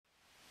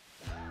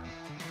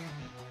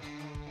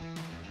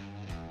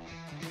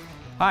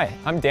Hi,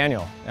 I'm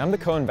Daniel, and I'm the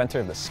co-inventor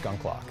of the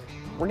SKUNKLOCK.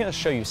 We're going to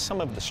show you some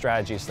of the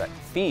strategies that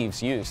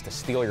thieves use to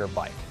steal your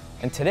bike.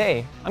 And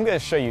today, I'm going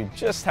to show you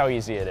just how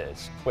easy it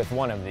is with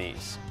one of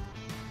these.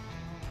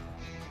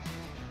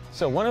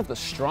 So one of the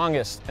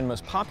strongest and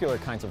most popular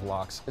kinds of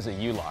locks is a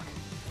U-lock.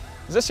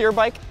 Is this your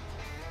bike?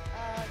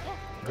 Yeah.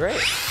 Great.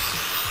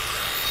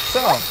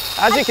 So,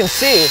 as you can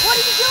see,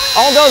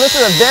 although this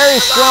is a very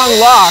strong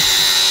lock,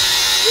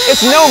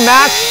 it's no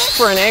match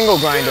for an angle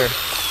grinder.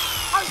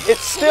 It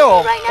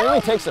still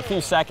only takes a few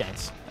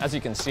seconds, as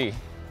you can see.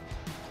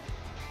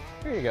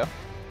 Here you go.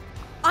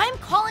 I'm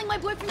calling my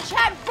boyfriend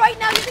Chad right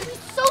now. He's gonna be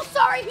so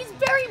sorry. He's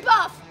very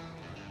buff.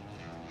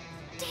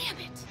 Damn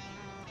it.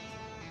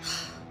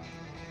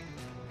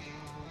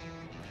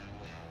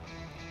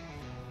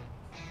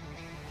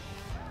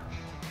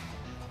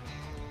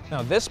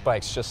 Now this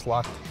bike's just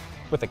locked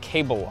with a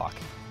cable lock.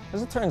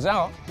 As it turns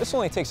out, this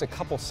only takes a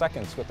couple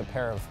seconds with a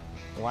pair of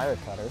wire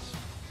cutters.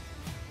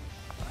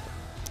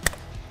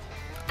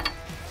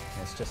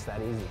 It's just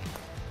that easy.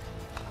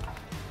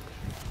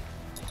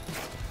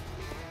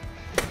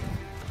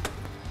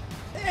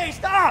 Hey,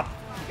 stop!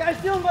 You guys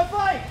stealing my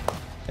bike!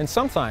 And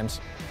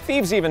sometimes,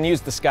 thieves even use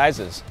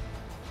disguises,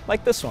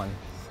 like this one.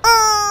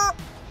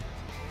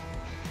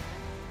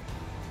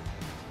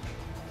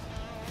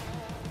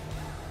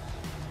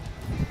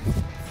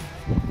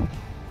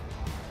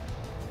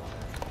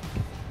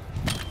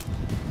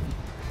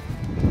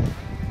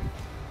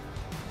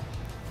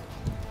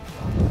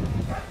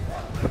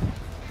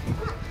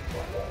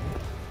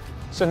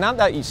 So now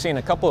that you've seen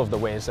a couple of the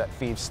ways that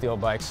thieves steal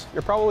bikes,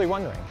 you're probably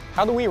wondering,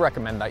 how do we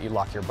recommend that you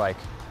lock your bike?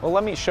 Well,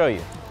 let me show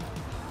you.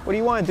 What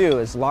you want to do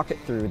is lock it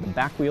through the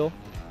back wheel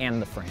and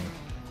the frame.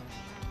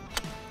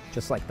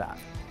 Just like that.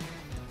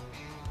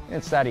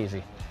 It's that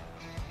easy.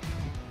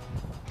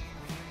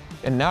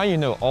 And now you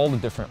know all the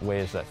different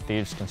ways that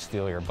thieves can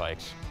steal your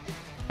bikes.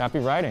 Happy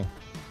riding!